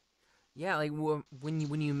 Yeah, like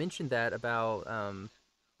when you mentioned that about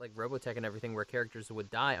like Robotech and everything, where characters would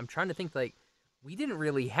die, I'm trying to think like we didn't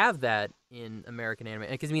really have that in American anime.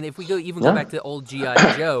 Because I mean, if we go back to old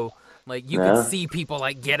G.I. Joe, like you could see people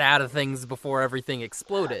like get out of things before everything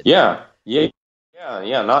exploded. Yeah.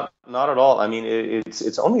 Not at all. I mean,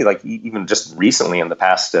 it's only like even just recently in the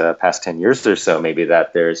past 10 years or so, maybe,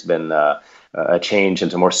 that there's been a change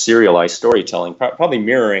into more serialized storytelling, probably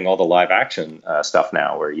mirroring all the live action stuff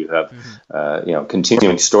now, where you have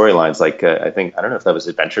continuing storylines. Like I don't know if that was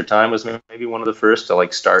Adventure Time was maybe one of the first to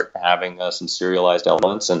like start having some serialized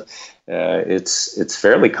elements, and it's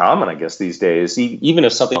fairly common, I guess, these days. Even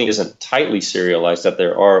if something isn't tightly serialized, that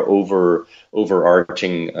there are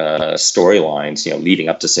overarching storylines, leading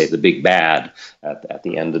up to, say, the big bad at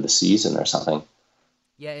the end of the season or something.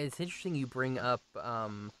 Yeah, it's interesting you bring up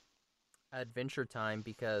Adventure Time,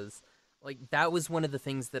 because like that was one of the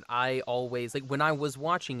things that I always, like when I was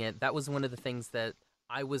watching it, that was one of the things that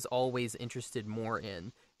I was always interested more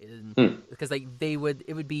in because like it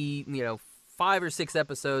would be 5 or 6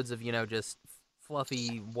 episodes of just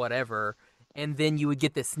fluffy whatever, and then you would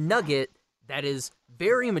get this nugget that is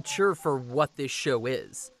very mature for what this show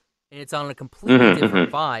is, and it's on a completely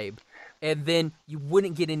different vibe, and then you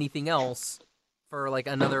wouldn't get anything else for like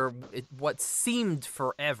another what seemed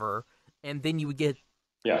forever, and then you would get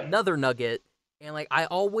another nugget, and like I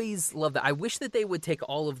always loved that. I wish that they would take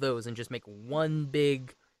all of those and just make one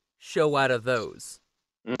big show out of those.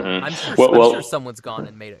 I'm sure someone's gone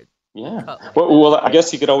and made it. Well, I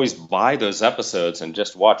guess you could always buy those episodes and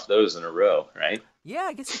just watch those in a row, right? Yeah,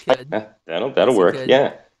 I guess you could. That'll work.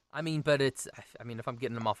 Yeah. I mean, but if I'm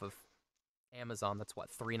getting them off of Amazon, that's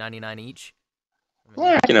what, $3.99 each.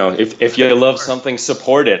 I mean, if you love something,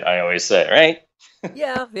 support it, I always say, right?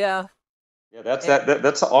 Yeah. Yeah,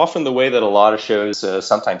 that's often the way that a lot of shows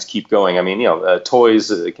sometimes keep going. I mean,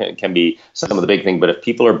 toys can be some of the big thing, but if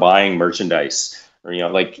people are buying merchandise, or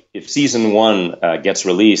like if season 1 gets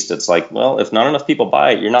released, it's like, well, if not enough people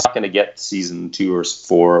buy it, you're not going to get season 2 or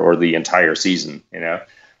 4 or the entire season.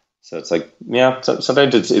 So it's like,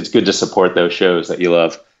 sometimes it's good to support those shows that you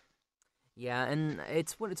love. Yeah, and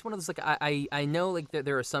it's one of those, like, I know like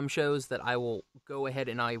there are some shows that I will go ahead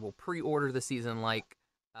and I will pre-order the season, like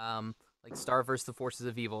Star vs. the Forces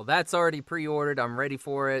of Evil. That's already pre-ordered. I'm ready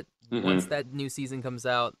for it. Once that new season comes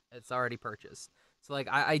out, it's already purchased. So like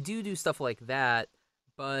I do stuff like that,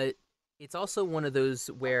 but it's also one of those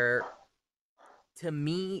where, to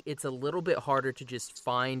me, it's a little bit harder to just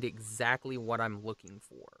find exactly what I'm looking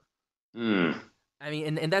for. I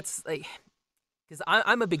mean, and that's like, because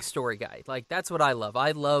I'm a big story guy. Like, that's what I love.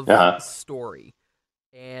 I love Uh-huh. story,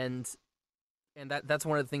 and that's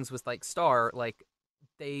one of the things with like Star. Like,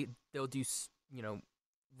 they'll do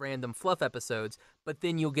random fluff episodes, but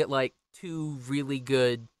then you'll get like two really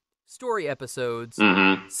good story episodes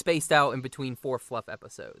Mm-hmm. spaced out in between four fluff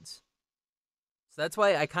episodes. So that's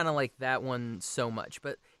why I kind of like that one so much.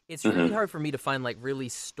 But it's really Mm-hmm. hard for me to find like really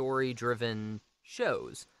story driven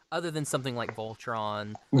shows other than something like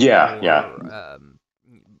Voltron Yeah, yeah. or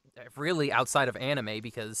really outside of anime,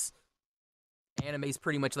 because anime is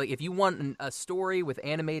pretty much like, if you want a story with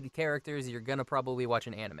animated characters, you're gonna probably watch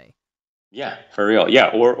an anime. Yeah, for real. Yeah,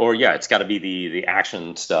 or yeah, it's got to be the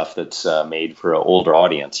action stuff that's made for an older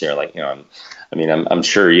audience here. Like, I'm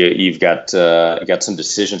sure you've got some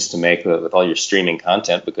decisions to make with all your streaming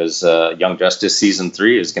content, because Young Justice season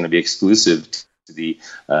 3 is going to be exclusive to the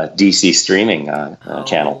DC streaming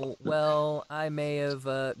channel. Oh, well, I may have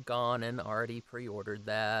gone and already pre-ordered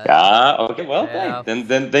that. Ah, okay. Well, Yeah. hey,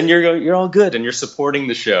 then you're all good, and you're supporting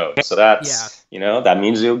the show. So Yeah. that's that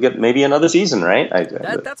means you'll get maybe another season, right?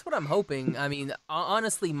 That's what I'm hoping. I mean,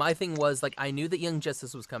 honestly, my thing was like, I knew that Young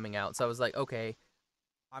Justice was coming out, so I was like, okay,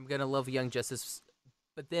 I'm gonna love Young Justice.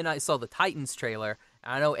 But then I saw the Titans trailer,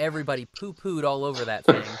 and I know everybody poo-pooed all over that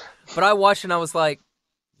thing, but I watched and I was like,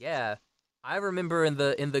 yeah, I remember in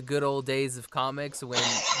the good old days of comics when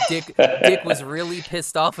Dick was really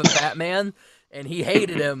pissed off at Batman and he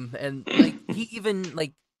hated him, and like he even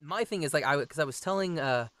like, my thing is like, because I was telling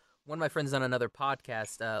one of my friends on another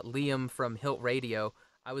podcast, Liam from Hilt Radio.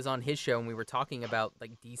 I was on his show and we were talking about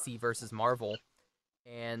like DC versus Marvel,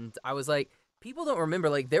 and I was like, people don't remember,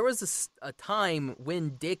 like, there was a time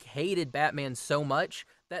when Dick hated Batman so much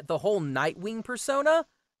that the whole Nightwing persona,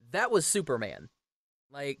 that was Superman.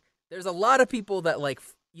 Like, there's a lot of people that like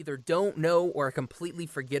either don't know or completely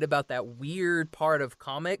forget about that weird part of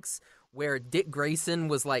comics where Dick Grayson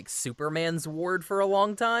was like Superman's ward for a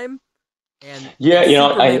long time, and Yeah,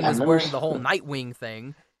 Superman I was remember. wearing the whole Nightwing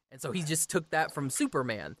thing, and so he just took that from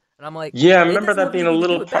Superman. And I'm like, Yeah, I it remember doesn't that have being a anything to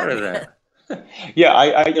do little with part of Batman. that. Yeah,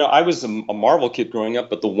 I was a Marvel kid growing up,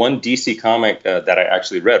 but the one DC comic that I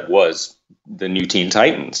actually read was the New Teen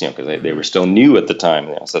Titans. Because they were still new at the time.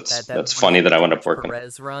 So That that's one of funny that I wound up George working.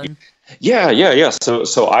 Perez run. Yeah, yeah, yeah.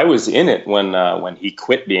 So I was in it when he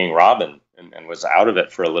quit being Robin and was out of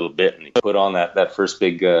it for a little bit, and he put on that first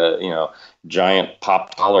big giant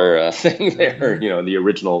pop collar thing there. Mhm. The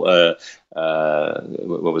original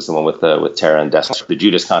what was the one with Tara and Destiny, the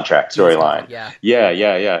Judas Contract Judas storyline. Contract, yeah.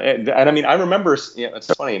 Yeah, yeah, yeah. And I mean, I remember,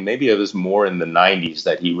 it's funny, maybe it was more in the 90s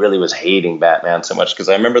that he really was hating Batman so much, because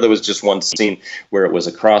I remember there was just one scene where it was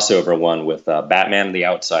a crossover one with Batman and the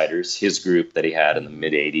Outsiders, his group that he had in the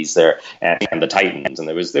mid 80s there, and the Titans. And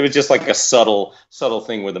there was just like a subtle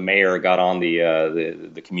thing where the mayor got on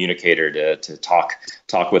the communicator to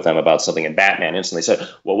talk with them about something, and Batman instantly said,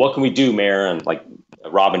 well, what can we do, Mayor? And like,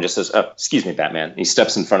 Robin just says, excuse me, Batman. He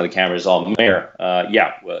steps in front of the camera. He's all, Mayor,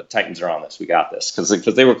 Titans are on this. We got this. Because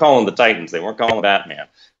they were calling the Titans. They weren't calling Batman.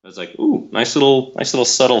 I was like, ooh, nice little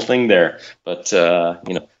subtle thing there. But, the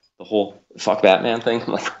whole fuck Batman thing,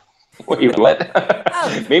 I'm like, wait, what?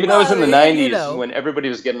 Maybe that was in the 90s when everybody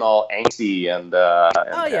was getting all angsty and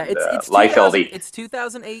It's Liefeldy. It's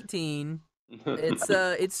 2018.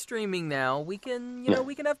 It's streaming now. We can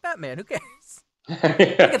we can have Batman. Who cares? We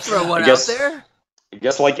can throw one out there. I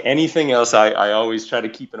guess like anything else, I always try to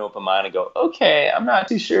keep an open mind and go, okay, I'm not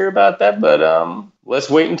too sure about that, but let's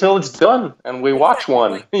wait until it's done and we watch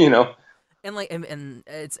one, Like, and like, and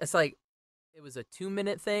it's like, it was a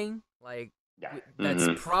 2-minute thing. Like, Yeah. that's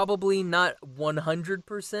probably not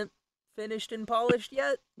 100% finished and polished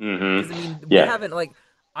yet. Mm-hmm. 'Cause, I mean, we haven't, like,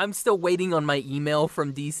 I'm still waiting on my email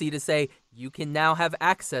from DC to say you can now have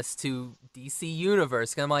access to DC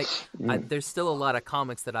Universe. And I'm like, there's still a lot of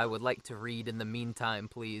comics that I would like to read in the meantime,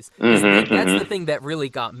 please. That's the thing that really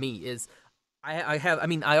got me is I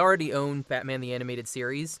already own Batman the Animated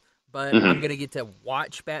Series, but I'm gonna get to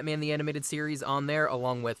watch Batman the Animated Series on there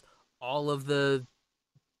along with all of the,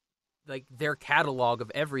 like, their catalog of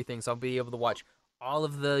everything. So I'll be able to watch all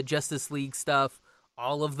of the Justice League stuff,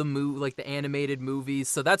 all of the the animated movies.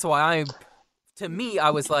 So that's why I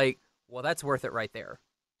was like, well, that's worth it right there.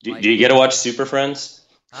 Do you get to watch Super Friends?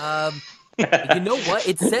 You know what?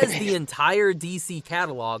 It says the entire DC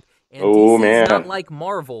catalog, and Oh, DC's man. not like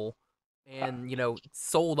Marvel, and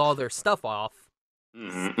sold all their stuff off.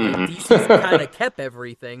 Like, DC's kind of kept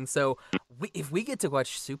everything. So if we get to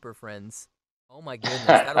watch Super Friends, oh my goodness,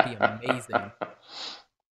 that'll be amazing.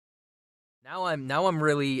 Now I'm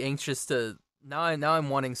really anxious to. Now I'm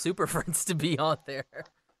wanting Super Friends to be on there.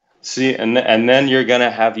 See, and then you're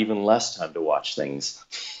gonna have even less time to watch things.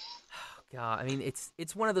 God, I mean,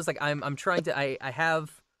 it's one of those, like, I'm trying to, I have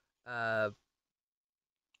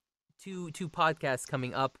two podcasts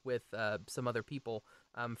coming up with some other people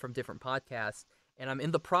from different podcasts, and I'm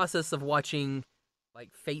in the process of watching like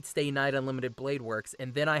Fate Stay Night Unlimited Blade Works,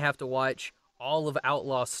 and then I have to watch all of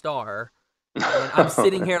Outlaw Star, and I'm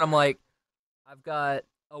sitting here and I'm like, I've got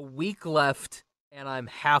a week left, and I'm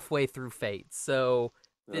halfway through Fate, so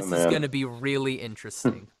this is going to be really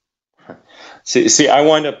interesting. See, I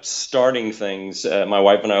wind up starting things. My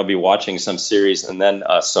wife and I will be watching some series, and then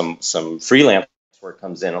some freelance work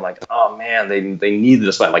comes in. I'm like, oh man, they need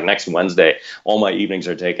this by like next Wednesday. All my evenings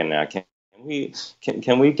are taken now. Can we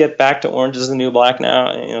get back to Orange Is the New Black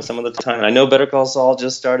now? You know, some of the time. I know Better Call Saul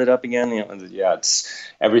just started up again. You know, yeah,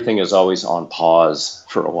 everything is always on pause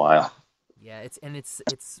for a while. Yeah,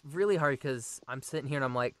 it's really hard because I'm sitting here and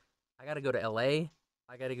I'm like, I got to go to LA.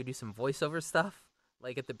 I got to go do some voiceover stuff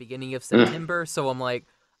like at the beginning of September. So I'm like,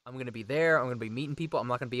 I'm going to be there. I'm going to be meeting people. I'm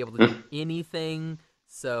not going to be able to do anything.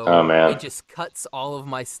 So it just cuts all of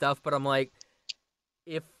my stuff. But I'm like,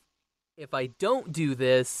 if I don't do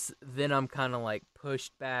this, then I'm kind of like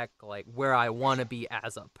pushed back like where I want to be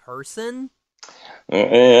as a person.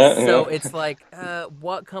 So it's like,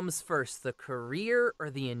 what comes first, the career or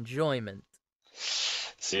the enjoyment?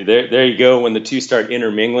 See, there you go. When the two start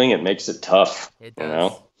intermingling, it makes it tough. It does. You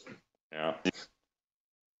know? Yeah.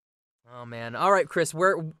 Oh man! All right, Chris.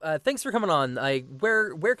 Thanks for coming on.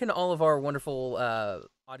 Where can all of our wonderful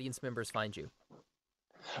audience members find you?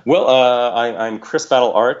 Well, I'm Chris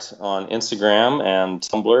Battle Art on Instagram and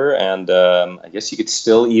Tumblr, and I guess you could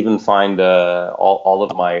still even find all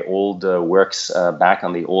of my old works back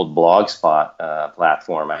on the old Blogspot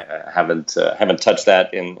platform. I haven't touched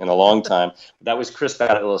that in a long time. That was Chris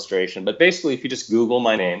Battle Illustration. But basically, if you just Google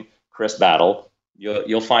my name, Chris Battle,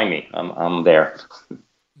 you'll find me. I'm there.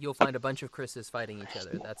 You'll find a bunch of Chris's fighting each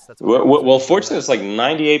other. That's well, fortunately, it's like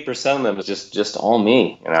 98% of them is just all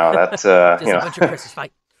me. You know, that's just you know. A bunch of Chris's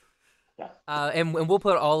fight. And we'll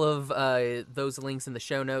put all of those links in the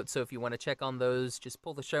show notes. So if you want to check on those, just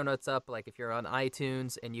pull the show notes up. Like if you're on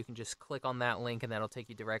iTunes, and you can just click on that link, and that'll take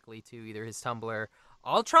you directly to either his Tumblr.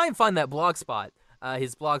 I'll try and find that Blogspot,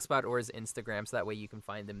 his Blogspot, or his Instagram, so that way you can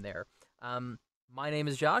find him there. My name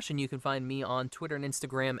is Josh, and you can find me on Twitter and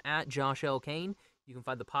Instagram at Josh L. Kane. You can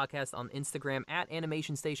find the podcast on Instagram at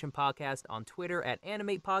Animation Station Podcast, on Twitter at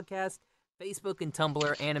Animate Podcast, Facebook and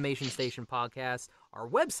Tumblr, Animation Station Podcast, our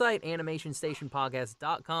website,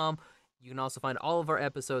 animationstationpodcast.com. You can also find all of our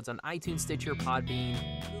episodes on iTunes, Stitcher, Podbean,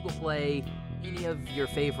 Google Play, any of your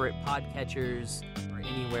favorite podcatchers, or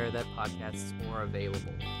anywhere that podcasts are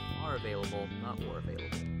available. Are available, not or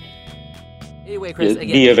available. Anyway, Chris,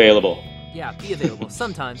 again, be available. Yeah, be available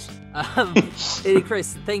sometimes. Hey,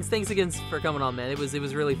 Chris, thanks again for coming on, man. It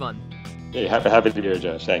was really fun. Hey, happy to be here,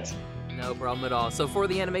 Josh. Thanks. No problem at all. So for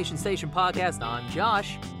the Animation Station Podcast, I'm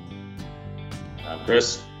Josh. I'm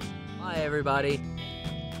Chris. Bye, everybody.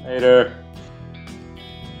 Later.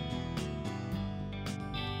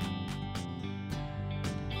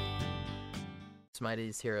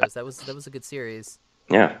 Mightiest Heroes. That was a good series.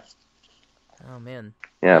 Yeah. Oh man.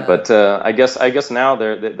 Yeah, but I guess now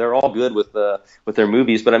they're all good with their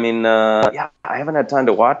movies. But I mean, I haven't had time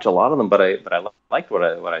to watch a lot of them. But I liked what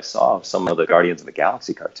I saw of some of the Guardians of the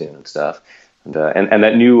Galaxy cartoon and stuff, and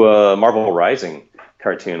that new Marvel Rising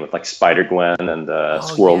cartoon with like Spider-Gwen and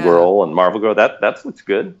Squirrel Girl and Marvel Girl. That looks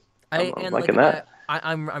good. I'm liking that.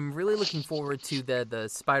 I'm really looking forward to the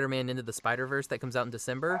Spider-Man Into the Spider-Verse that comes out in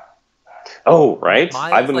December. Oh, right.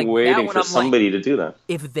 I've been waiting for somebody to do that.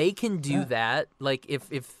 If they can do that, like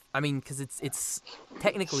if I mean, because it's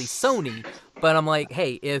technically Sony, but I'm like,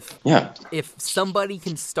 hey, if somebody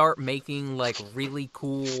can start making like really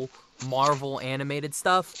cool Marvel animated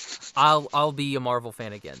stuff, I'll be a Marvel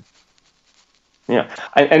fan again. Yeah,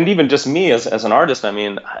 and even just me as an artist, I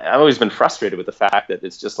mean, I've always been frustrated with the fact that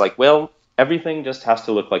it's just like, well, everything just has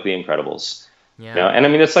to look like The Incredibles. Yeah. You know? And I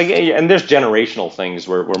mean, it's like, and there's generational things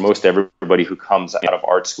where most everybody who comes out of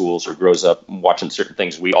art schools or grows up watching certain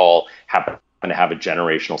things, we all happen to have a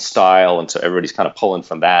generational style, and so everybody's kind of pulling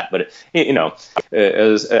from that. But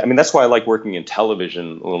that's why I like working in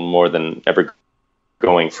television a little more than ever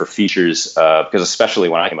going for features, because especially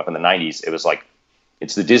when I came up in the '90s, it was like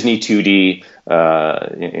it's the Disney 2D,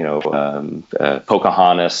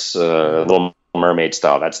 Pocahontas, Little Mermaid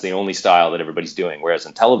style. That's the only style that everybody's doing. Whereas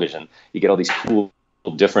in television, you get all these cool,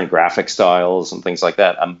 different graphic styles and things like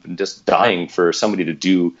that. I'm just dying for somebody to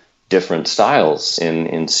do different styles in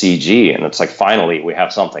CG. And it's like, finally, we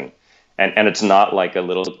have something. And it's not like a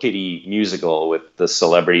little kiddie musical with the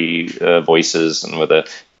celebrity voices and with a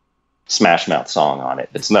Smash Mouth song on it.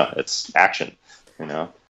 It's action, you know.